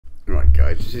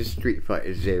guys, this is Street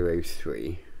Fighter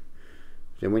 03.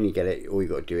 So when you get it, all you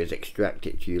got to do is extract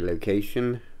it to your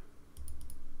location.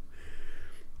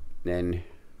 Then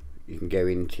you can go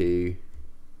into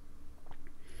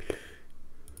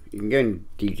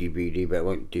DGBD, but it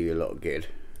won't do you a lot of good.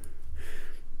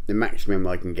 The maximum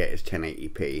I can get is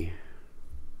 1080p.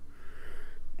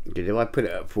 Because if I put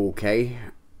it at 4K,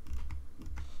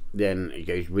 then it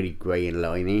goes really grey and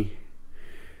liney.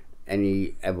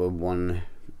 Any other one,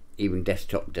 even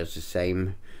desktop does the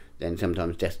same. Then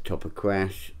sometimes desktop will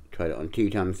crash. Tried it on 2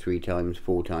 times, 3 times,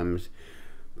 4 times,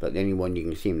 but the only one you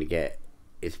can seem to get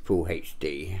is full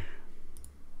HD,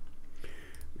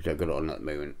 which I've got it on at the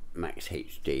moment, max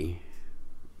HD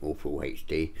or full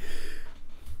HD.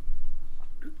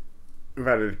 I've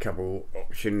added a couple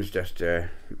options just to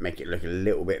make it look a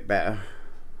little bit better,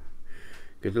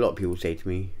 because a lot of people say to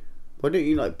me, why don't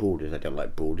you like borders? I don't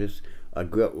like borders. I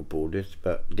grew up with borders,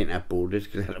 but didn't have borders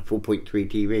because I had a 4.3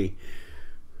 TV.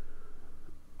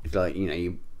 It's like, you know,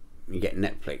 you get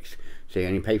Netflix, so you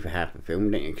only pay for half the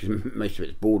film, don't you? Because most of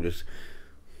it's borders.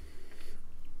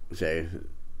 So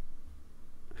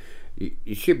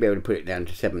you should be able to put it down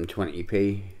to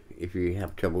 720p if you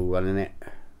have trouble running it.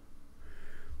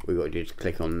 What you've got to do is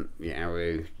click on the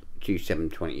arrow to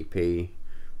 720p,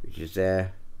 which is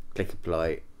there, click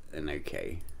apply and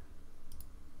OK.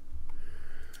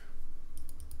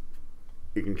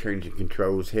 You can change the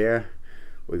controls here.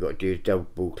 What you've got to do is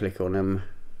double click on them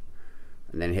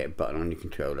and then hit a button on your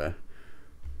controller.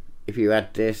 If you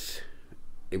add this,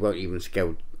 it won't even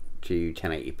scale to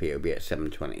 1080p, it'll be at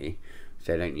 720,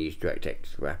 so don't use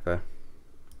DirectX wrapper.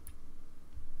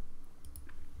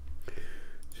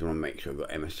 Just want to make sure I've got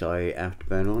MSI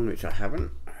Afterburn on, which I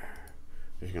haven't.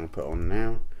 Just going to put on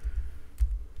now.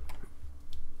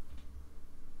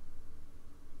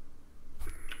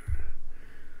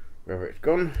 Wherever it's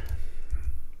gone.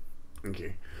 Thank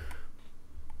you.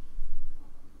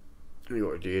 All you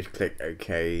got to do is click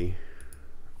OK,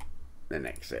 then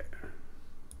exit.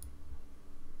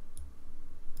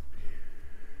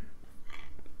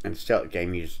 And to start the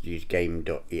game, you just use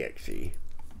game.exe.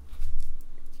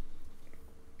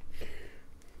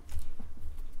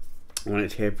 When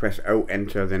it's here, press Alt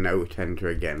Enter, then Alt Enter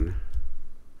again,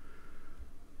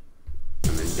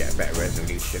 and then get a better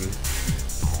resolution.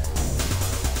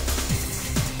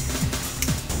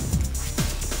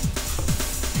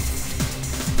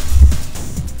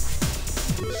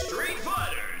 Street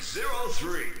Fighter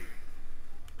 03.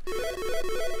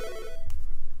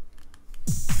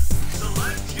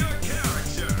 Select your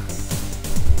character.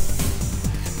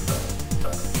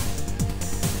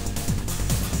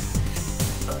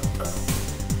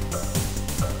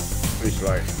 It's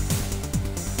like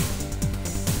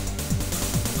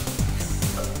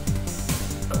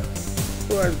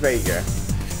where's Vega?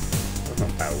 That's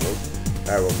not Barrel.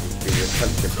 Barrel would be a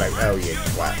punch of bloke. Oh, you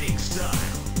twat.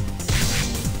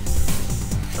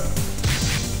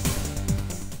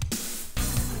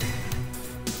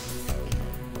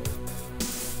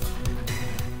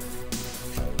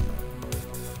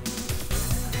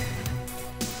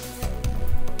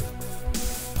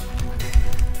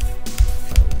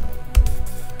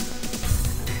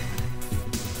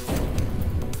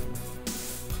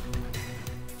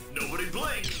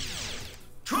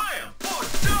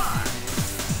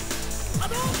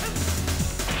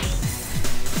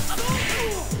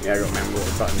 Yeah, I don't remember what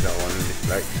the buttons are on this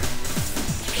bloke.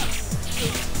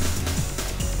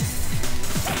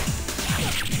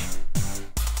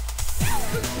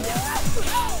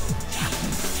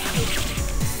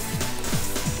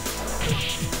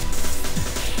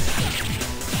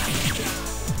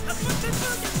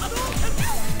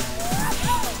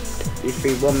 Used to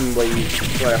be one where you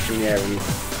fly up in the air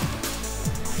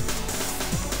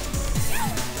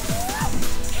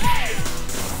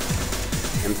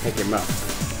and pick him up.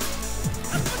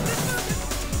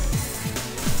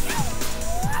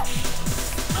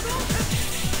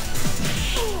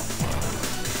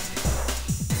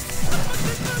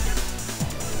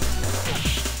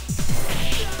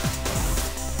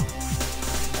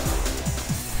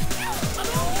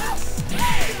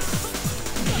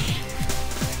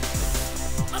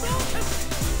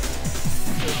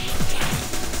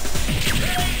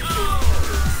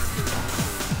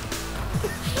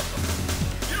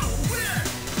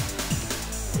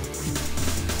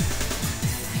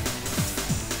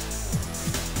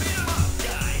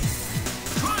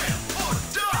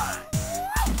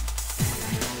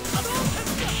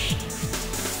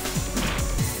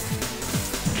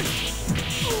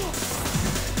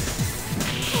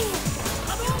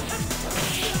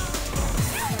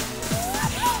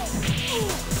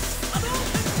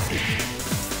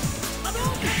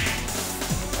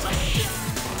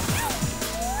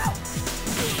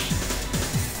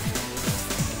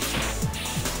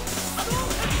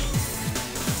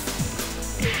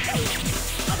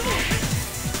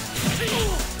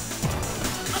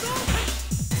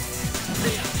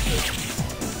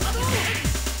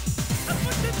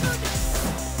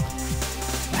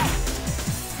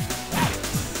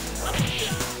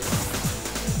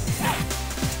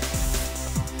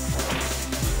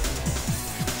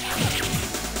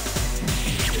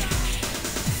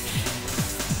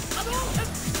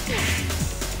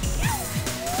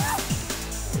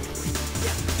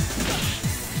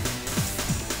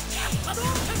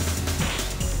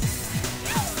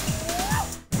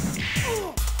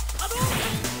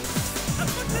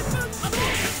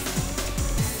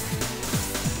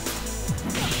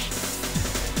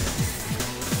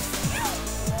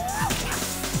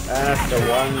 That's the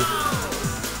one.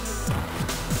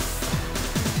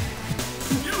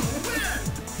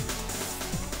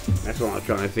 That's what I was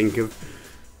trying to think of.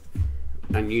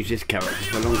 And use this character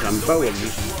for a long time. Bowen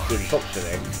used to be a boxer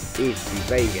there. He used to be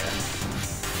Vega.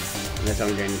 Unless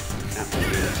I'm going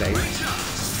absolutely insane.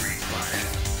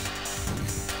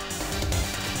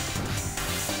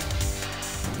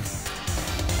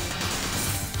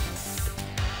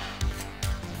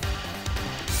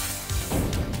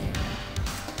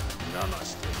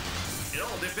 Namaste. It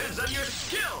all depends on your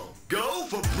skill. Go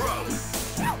for broke.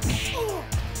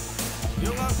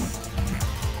 You got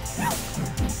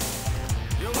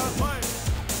fight.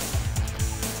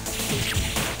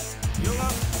 You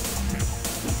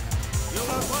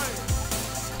got fight.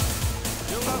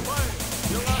 You got fight.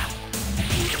 You got.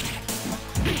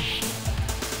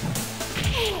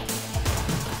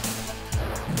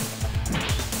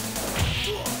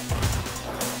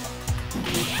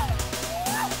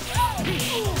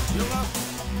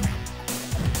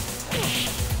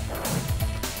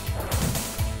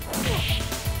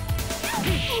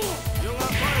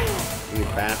 You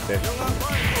bastard.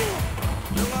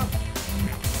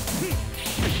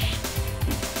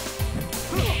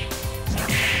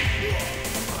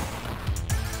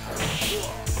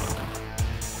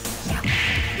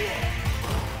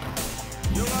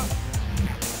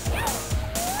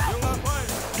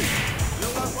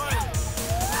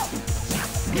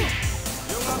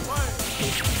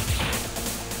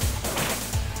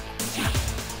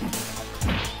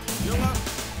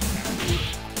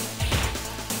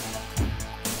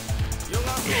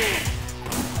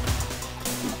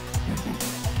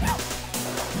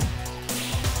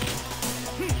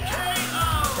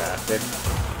 Bastard.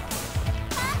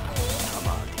 Come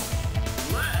on.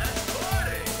 Let's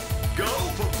party. Go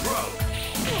for broke.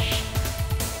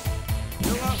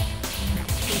 You got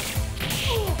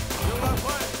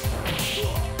fight. You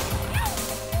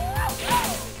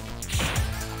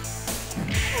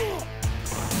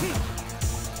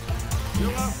got.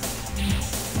 You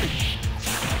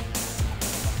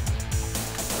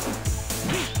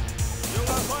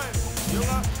got fight. You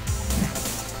got.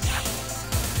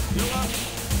 You got.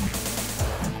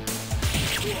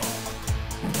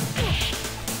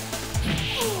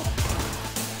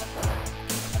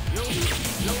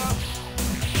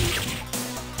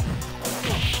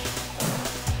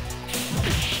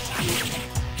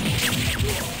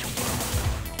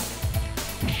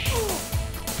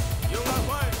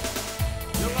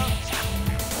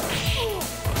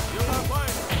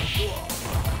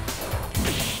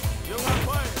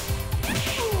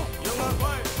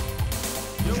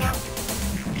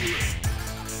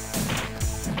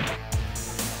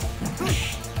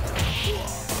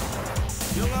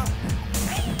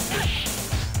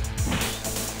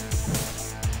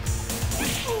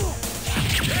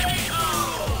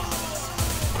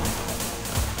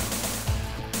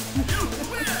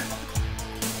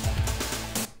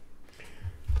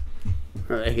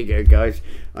 There you go, guys.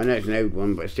 I know it's an old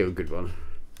one, but it's still a good one.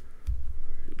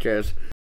 Cheers.